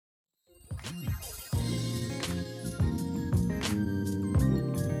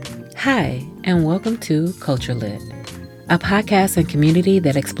Hi, and welcome to Culture Lit, a podcast and community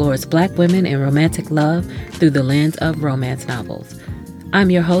that explores Black women and romantic love through the lens of romance novels. I'm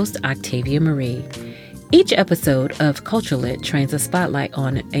your host, Octavia Marie. Each episode of Culture Lit trains a spotlight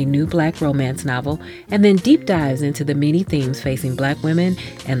on a new Black romance novel and then deep dives into the many themes facing Black women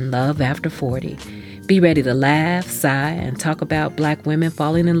and love after 40. Be ready to laugh, sigh, and talk about Black women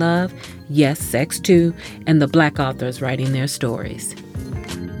falling in love, yes, sex too, and the Black authors writing their stories.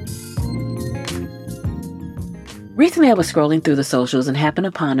 Recently, I was scrolling through the socials and happened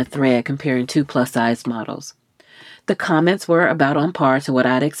upon a thread comparing two plus-size models. The comments were about on par to what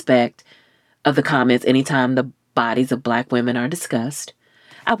I'd expect of the comments anytime the bodies of Black women are discussed.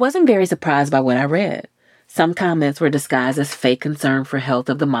 I wasn't very surprised by what I read. Some comments were disguised as fake concern for health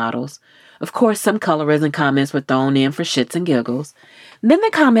of the models. Of course, some colorism comments were thrown in for shits and giggles. Then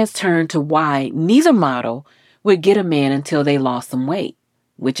the comments turned to why neither model would get a man until they lost some weight,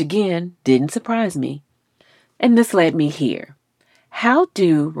 which again didn't surprise me. And this led me here. How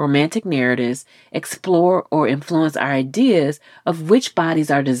do romantic narratives explore or influence our ideas of which bodies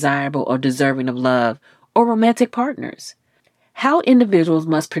are desirable or deserving of love or romantic partners? How individuals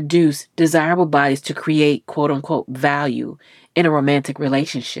must produce desirable bodies to create quote-unquote value in a romantic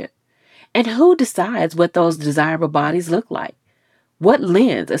relationship? And who decides what those desirable bodies look like? What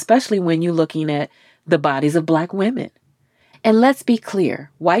lens, especially when you're looking at the bodies of Black women? And let's be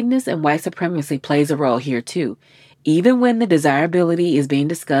clear, whiteness and white supremacy plays a role here too, even when the desirability is being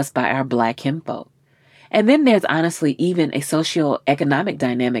discussed by our Black kinfolk. And then there's honestly even a socio-economic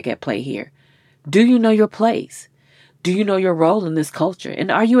dynamic at play here. Do you know your place? Do you know your role in this culture? And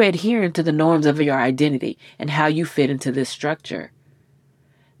are you adhering to the norms of your identity and how you fit into this structure?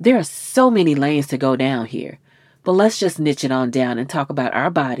 There are so many lanes to go down here, but let's just niche it on down and talk about our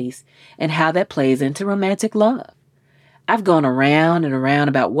bodies and how that plays into romantic love. I've gone around and around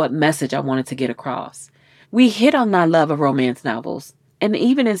about what message I wanted to get across. We hit on my love of romance novels, and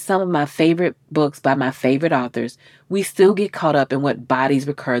even in some of my favorite books by my favorite authors, we still get caught up in what bodies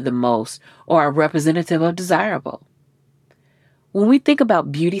recur the most or are representative of desirable. When we think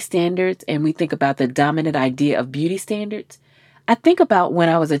about beauty standards and we think about the dominant idea of beauty standards, I think about when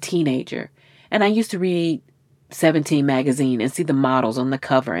I was a teenager and I used to read 17 magazine and see the models on the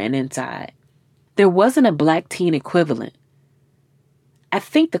cover and inside. There wasn't a Black teen equivalent. I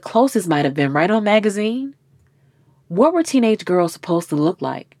think the closest might have been Right On Magazine. What were teenage girls supposed to look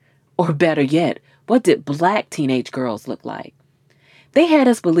like? Or better yet, what did Black teenage girls look like? They had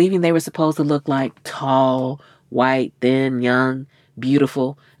us believing they were supposed to look like tall, white, thin, young,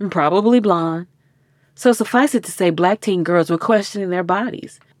 beautiful, and probably blonde. So suffice it to say, Black teen girls were questioning their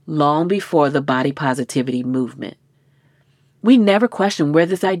bodies long before the body positivity movement. We never questioned where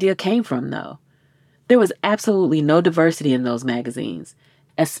this idea came from, though. There was absolutely no diversity in those magazines,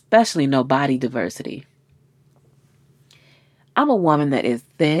 especially no body diversity. I'm a woman that is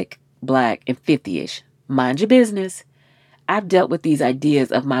thick, Black, and 50-ish. Mind your business. I've dealt with these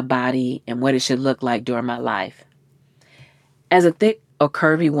ideas of my body and what it should look like during my life. As a thick or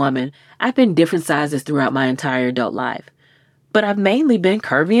curvy woman, I've been different sizes throughout my entire adult life, but I've mainly been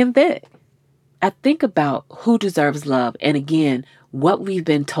curvy and thick. I think about who deserves love and again, what we've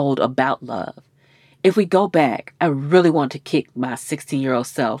been told about love. If we go back, I really want to kick my 16-year-old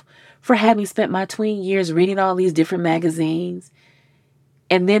self for having spent my tween years reading all these different magazines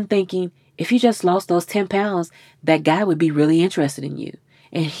and then thinking, if you just lost those 10 pounds, that guy would be really interested in you.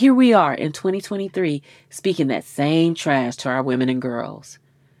 And here we are in 2023 speaking that same trash to our women and girls.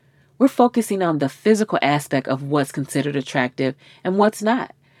 We're focusing on the physical aspect of what's considered attractive and what's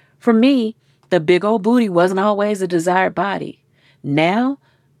not. For me, the big old booty wasn't always a desired body. Now,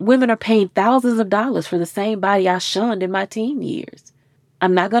 women are paying thousands of dollars for the same body I shunned in my teen years.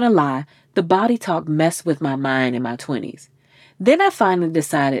 I'm not going to lie, the body talk messed with my mind in my 20s. Then I finally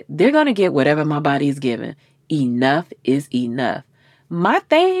decided they're going to get whatever my body is given. Enough is enough. My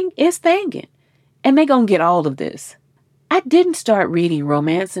thing is thangin', and they're going to get all of this. I didn't start reading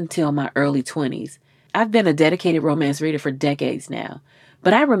romance until my early 20s. I've been a dedicated romance reader for decades now,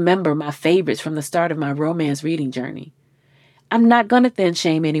 but I remember my favorites from the start of my romance reading journey. I'm not going to thin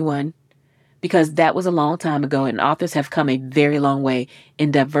shame anyone because that was a long time ago and authors have come a very long way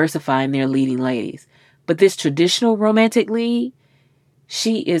in diversifying their leading ladies. But this traditional romantic lead,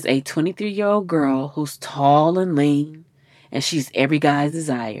 she is a 23-year-old girl who's tall and lean and she's every guy's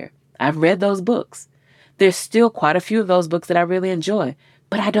desire. I've read those books. There's still quite a few of those books that I really enjoy,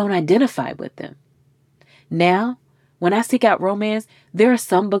 but I don't identify with them. Now, when I seek out romance, there are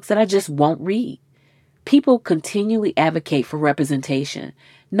some books that I just won't read. People continually advocate for representation,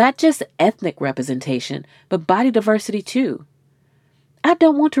 not just ethnic representation, but body diversity too. I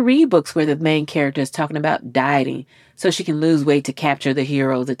don't want to read books where the main character is talking about dieting so she can lose weight to capture the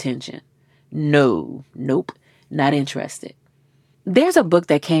hero's attention. Nope, not interested. There's a book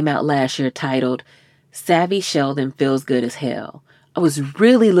that came out last year titled Savvy Sheldon Feels Good as Hell. I was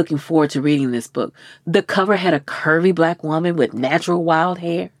really looking forward to reading this book. The cover had a curvy black woman with natural wild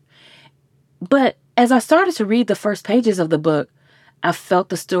hair. But as I started to read the first pages of the book, I felt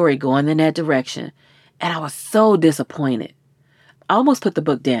the story going in that direction, and I was so disappointed. I almost put the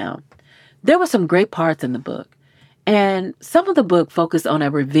book down. There were some great parts in the book, and some of the book focused on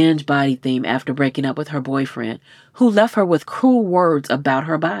a revenge body theme after breaking up with her boyfriend, who left her with cruel words about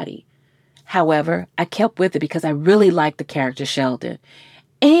her body. However, I kept with it because I really liked the character Sheldon,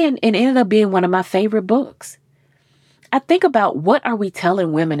 and it ended up being one of my favorite books. I think about what are we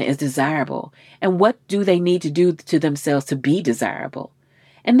telling women is desirable, and what do they need to do to themselves to be desirable?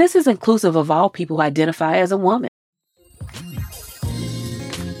 And this is inclusive of all people who identify as a woman.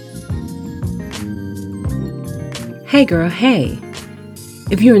 Hey girl, hey.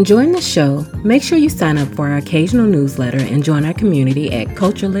 If you're enjoying the show, make sure you sign up for our occasional newsletter and join our community at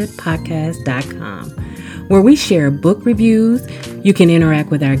culturelitpodcast.com, where we share book reviews. You can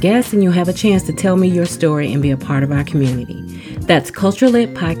interact with our guests and you'll have a chance to tell me your story and be a part of our community. That's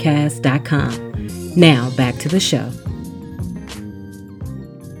culturelitpodcast.com. Now back to the show.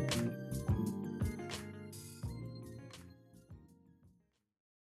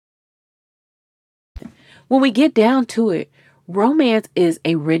 When we get down to it, romance is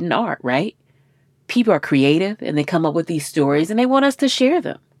a written art, right? People are creative and they come up with these stories and they want us to share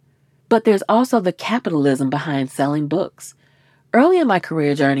them. But there's also the capitalism behind selling books. Early in my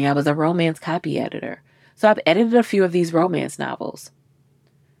career journey, I was a romance copy editor, so I've edited a few of these romance novels.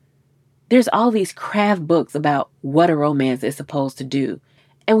 There's all these craft books about what a romance is supposed to do,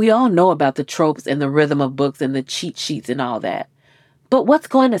 and we all know about the tropes and the rhythm of books and the cheat sheets and all that. But what's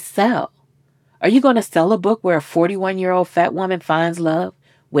going to sell? Are you going to sell a book where a 41-year-old fat woman finds love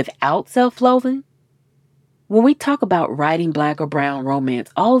without self-loathing? When we talk about writing black or brown romance,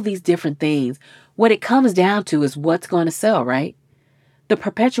 all of these different things, what it comes down to is what's going to sell, right? The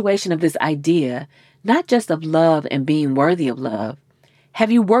perpetuation of this idea, not just of love and being worthy of love.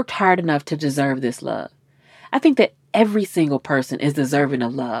 Have you worked hard enough to deserve this love? I think that every single person is deserving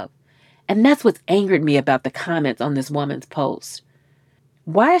of love. And that's what's angered me about the comments on this woman's post.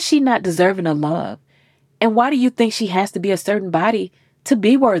 Why is she not deserving of love? And why do you think she has to be a certain body to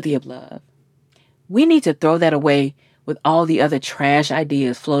be worthy of love? We need to throw that away with all the other trash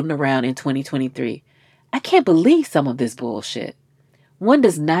ideas floating around in 2023. I can't believe some of this bullshit. One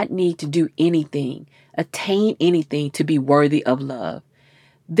does not need to do anything, attain anything to be worthy of love.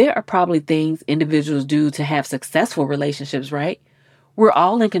 There are probably things individuals do to have successful relationships, right? We're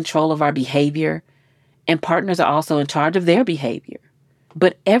all in control of our behavior, and partners are also in charge of their behavior.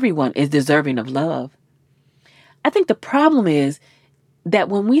 But everyone is deserving of love. I think the problem is that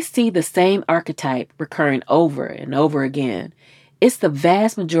when we see the same archetype recurring over and over again, it's the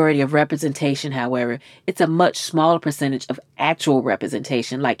vast majority of representation, however, it's a much smaller percentage of actual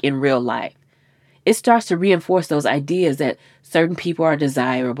representation, like in real life. It starts to reinforce those ideas that certain people are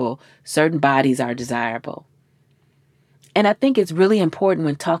desirable, certain bodies are desirable. And I think it's really important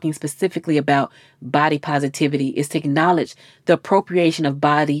when talking specifically about body positivity is to acknowledge the appropriation of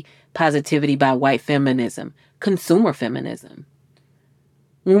body positivity by white feminism, consumer feminism.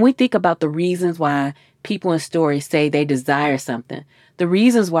 When we think about the reasons why people in stories say they desire something, the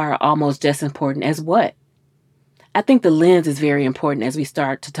reasons why are almost just important as what? I think the lens is very important as we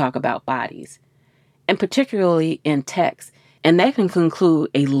start to talk about bodies, and particularly in text. And that can include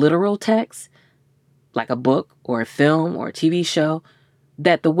a literal text, like a book or a film or a TV show,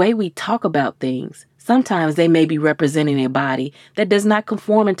 that the way we talk about things, sometimes they may be representing a body that does not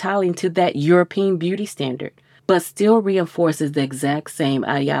conform entirely to that European beauty standard, but still reinforces the exact same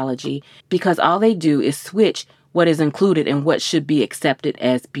ideology because all they do is switch what is included in what should be accepted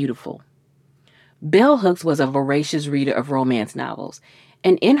as beautiful. Bell Hooks was a voracious reader of romance novels,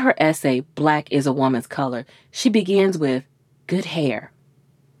 and in her essay, Black is a Woman's Color, she begins with, good hair.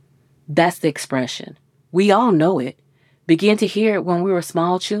 That's the expression. We all know it. Began to hear it when we were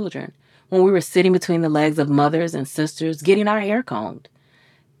small children, when we were sitting between the legs of mothers and sisters getting our hair combed.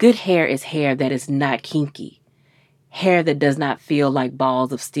 Good hair is hair that is not kinky. Hair that does not feel like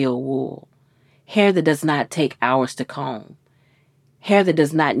balls of steel wool. Hair that does not take hours to comb. Hair that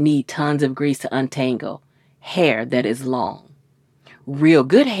does not need tons of grease to untangle. Hair that is long. Real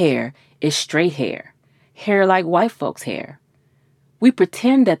good hair is straight hair. Hair like white folks' hair. We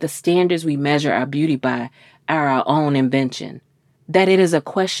pretend that the standards we measure our beauty by are our own invention, that it is a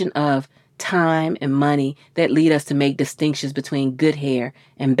question of time, and money that lead us to make distinctions between good hair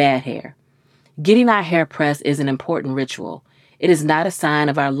and bad hair. Getting our hair pressed is an important ritual. It is not a sign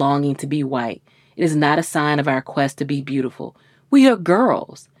of our longing to be white. It is not a sign of our quest to be beautiful. We are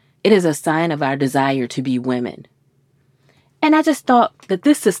girls. It is a sign of our desire to be women. And I just thought that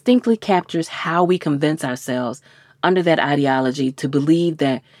this distinctly captures how we convince ourselves under that ideology to believe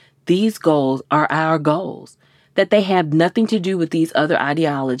that these goals are our goals, that they have nothing to do with these other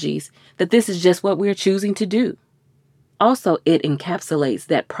ideologies, that this is just what we're choosing to do. Also, it encapsulates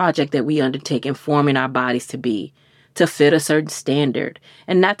that project that we undertake in forming our bodies to fit a certain standard,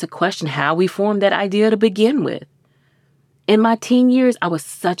 and not to question how we formed that idea to begin with. In my teen years, I was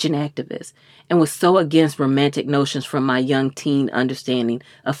such an activist and was so against romantic notions from my young teen understanding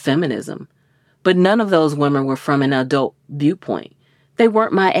of feminism. But none of those women were from an adult viewpoint. They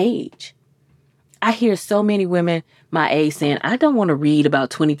weren't my age. I hear so many women my age saying, I don't want to read about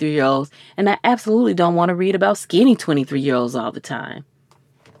 23-year-olds, and I absolutely don't want to read about skinny 23-year-olds all the time.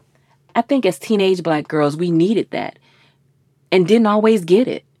 I think as teenage Black girls, we needed that and didn't always get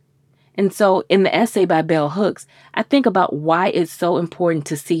it. And so in the essay by Bell Hooks, I think about why it's so important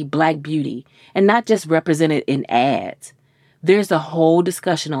to see Black beauty and not just represented in ads. There's a whole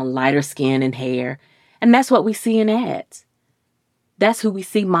discussion on lighter skin and hair, and that's what we see in ads. That's who we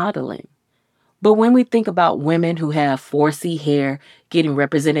see modeling. But when we think about women who have 4C hair getting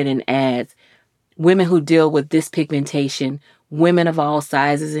represented in ads, women who deal with dyspigmentation, women of all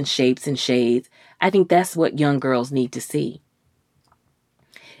sizes and shapes and shades, I think that's what young girls need to see.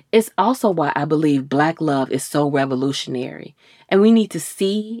 It's also why I believe Black love is so revolutionary, and we need to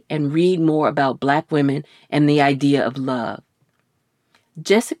see and read more about Black women and the idea of love.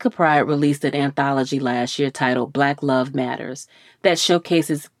 Jessica Pride released an anthology last year titled Black Love Matters that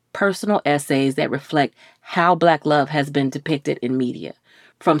showcases personal essays that reflect how Black love has been depicted in media,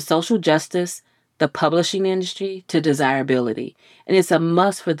 from social justice, the publishing industry, to desirability. And it's a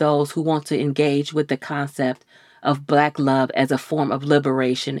must for those who want to engage with the concept of Black love as a form of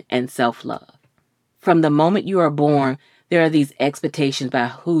liberation and self-love. From the moment you are born, there are these expectations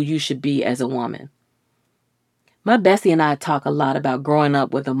about who you should be as a woman. My bestie and I talk a lot about growing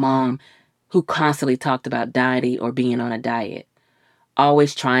up with a mom who constantly talked about dieting or being on a diet.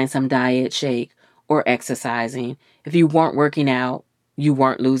 Always trying some diet shake or exercising. If you weren't working out, you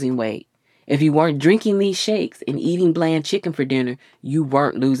weren't losing weight. If you weren't drinking these shakes and eating bland chicken for dinner, you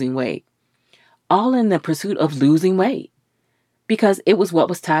weren't losing weight. All in the pursuit of losing weight, because it was what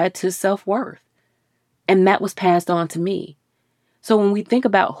was tied to self-worth. And that was passed on to me. So when we think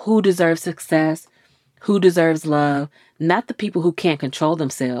about who deserves success, who deserves love, not the people who can't control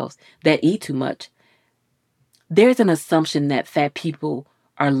themselves, that eat too much, there's an assumption that fat people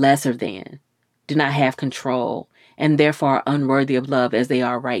are lesser than, do not have control, and therefore are unworthy of love as they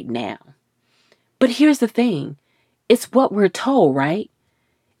are right now. But here's the thing. It's what we're told, right?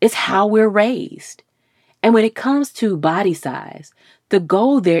 It's how we're raised. And when it comes to body size, the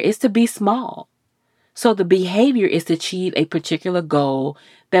goal there is to be small. So the behavior is to achieve a particular goal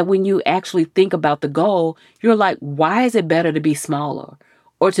that when you actually think about the goal, you're like, why is it better to be smaller?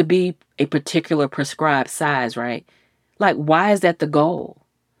 Or to be a particular prescribed size, right? Like, why is that the goal?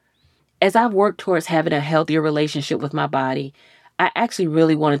 As I've worked towards having a healthier relationship with my body, I actually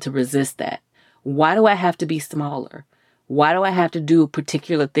really wanted to resist that. Why do I have to be smaller? Why do I have to do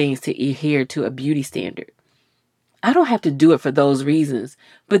particular things to adhere to a beauty standard? I don't have to do it for those reasons,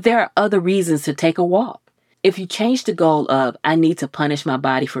 but there are other reasons to take a walk. If you change the goal of, I need to punish my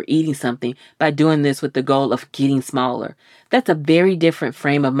body for eating something by doing this with the goal of getting smaller, that's a very different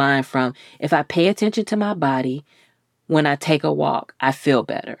frame of mind from, if I pay attention to my body, when I take a walk, I feel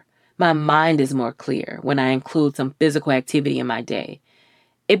better. My mind is more clear when I include some physical activity in my day.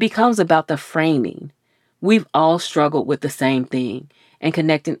 It becomes about the framing. We've all struggled with the same thing, and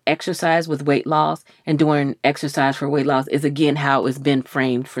connecting exercise with weight loss and doing exercise for weight loss is again how it's been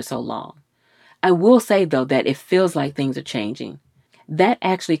framed for so long. I will say, though, that it feels like things are changing. That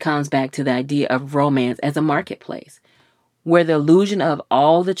actually comes back to the idea of romance as a marketplace, where the illusion of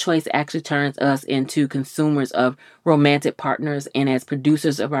all the choice actually turns us into consumers of romantic partners and as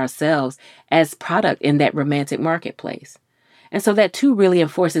producers of ourselves as product in that romantic marketplace. And so that too really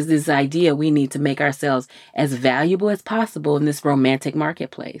enforces this idea we need to make ourselves as valuable as possible in this romantic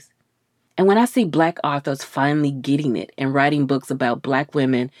marketplace. And when I see Black authors finally getting it and writing books about Black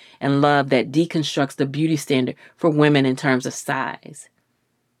women and love that deconstructs the beauty standard for women in terms of size.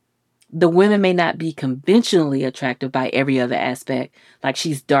 The women may not be conventionally attractive by every other aspect, like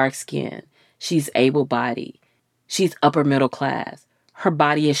she's dark-skinned, she's able-bodied, she's upper middle class. Her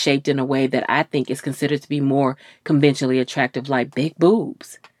body is shaped in a way that I think is considered to be more conventionally attractive, like big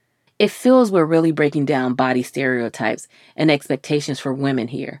boobs. It feels we're really breaking down body stereotypes and expectations for women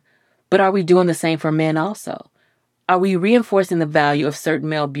here. But are we doing the same for men also? Are we reinforcing the value of certain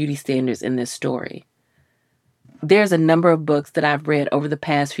male beauty standards in this story? There's a number of books that I've read over the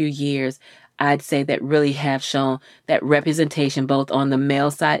past few years, I'd say, that really have shown that representation both on the male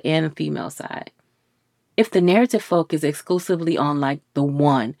side and the female side. If the narrative focus exclusively on like the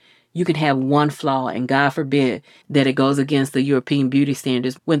one, you can have one flaw, and God forbid that it goes against the European beauty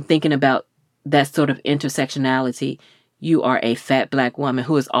standards. When thinking about that sort of intersectionality, you are a fat Black woman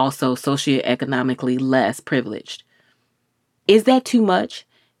who is also socioeconomically less privileged. Is that too much?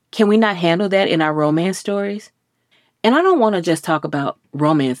 Can we not handle that in our romance stories? And I don't want to just talk about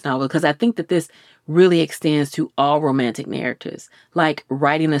romance novels, because I think that this really extends to all romantic narratives, like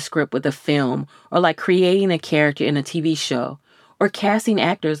writing a script with a film, or like creating a character in a TV show, or casting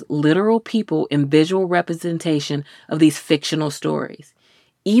actors, literal people, in visual representation of these fictional stories.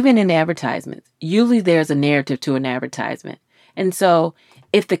 Even in advertisements, usually there's a narrative to an advertisement. And so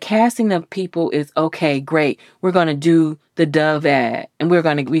if the casting of people is okay, great, we're going to do the Dove ad, and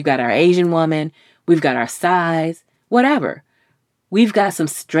we've got our Asian woman, we've got our size, whatever. We've got some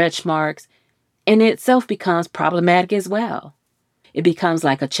stretch marks, and it itself becomes problematic as well. It becomes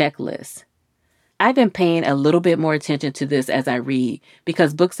like a checklist. I've been paying a little bit more attention to this as I read,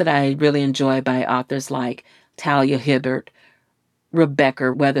 because books that I really enjoy by authors like Talia Hibbert,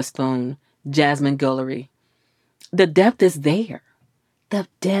 Rebecca Weatherspoon, Jasmine Guillory, the depth is there. The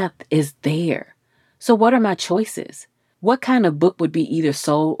depth is there. So what are my choices? What kind of book would be either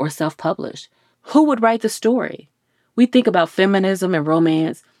sold or self-published? Who would write the story? We think about feminism and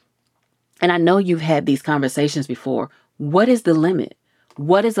romance, and I know you've had these conversations before. What is the limit?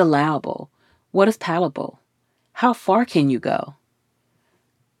 What is allowable? What is palatable? How far can you go?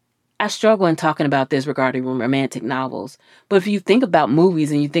 I struggle in talking about this regarding romantic novels, but if you think about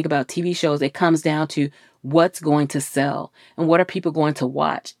movies and you think about TV shows, it comes down to what's going to sell and what are people going to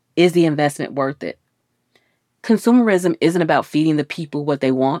watch? Is the investment worth it? Consumerism isn't about feeding the people what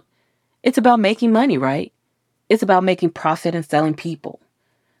they want. It's about making money, right? It's about making profit and selling people.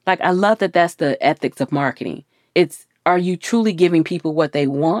 Like, I love that that's the ethics of marketing. Are you truly giving people what they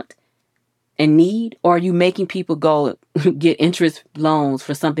want and need, or are you making people go get interest loans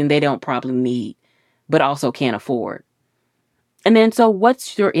for something they don't probably need, but also can't afford? And then, so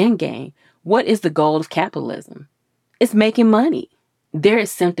what's your end game? What is the goal of capitalism? It's making money. Their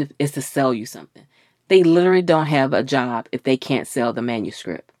incentive is to sell you something. They literally don't have a job if they can't sell the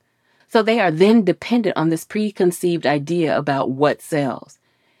manuscript. So they are then dependent on this preconceived idea about what sells.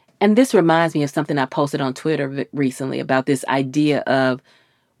 And this reminds me of something I posted on Twitter recently about this idea of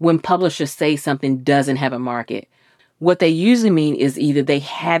when publishers say something doesn't have a market. What they usually mean is either they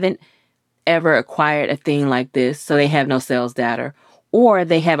haven't ever acquired a thing like this, so they have no sales data, or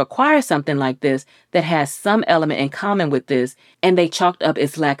they have acquired something like this that has some element in common with this, and they chalked up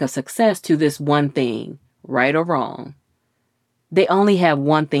its lack of success to this one thing, right or wrong. They only have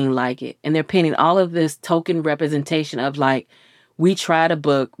one thing like it, and they're pinning all of this token representation of like, we tried a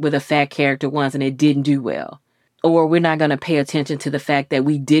book with a fat character once and it didn't do well. Or we're not going to pay attention to the fact that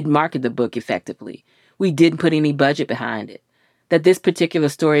we did market the book effectively. We didn't put any budget behind it. That this particular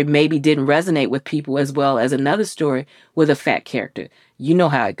story maybe didn't resonate with people as well as another story with a fat character. You know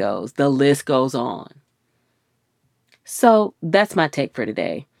how it goes. The list goes on. So that's my take for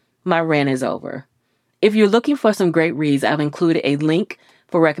today. My rant is over. If you're looking for some great reads, I've included a link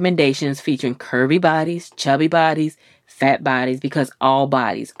for recommendations featuring curvy bodies, chubby bodies, fat bodies, because all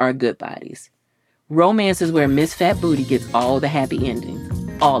bodies are good bodies. Romance is where Miss Fat Booty gets all the happy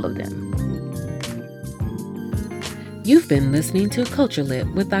endings. All of them. You've been listening to Culture Lit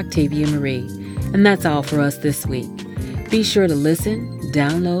with Octavia Marie, and that's all for us this week. Be sure to listen,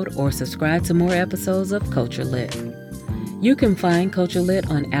 download, or subscribe to more episodes of Culture Lit. You can find Culture Lit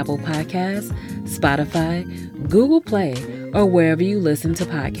on Apple Podcasts, Spotify, Google Play, or wherever you listen to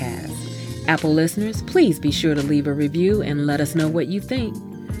podcasts. Apple listeners, please be sure to leave a review and let us know what you think.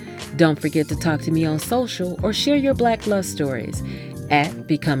 Don't forget to talk to me on social or share your Black love stories at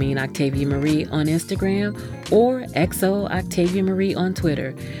Becoming Octavia Marie on Instagram or XO Octavia Marie on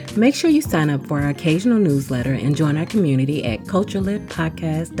Twitter. Make sure you sign up for our occasional newsletter and join our community at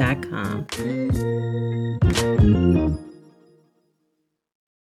culturelitpodcast.com.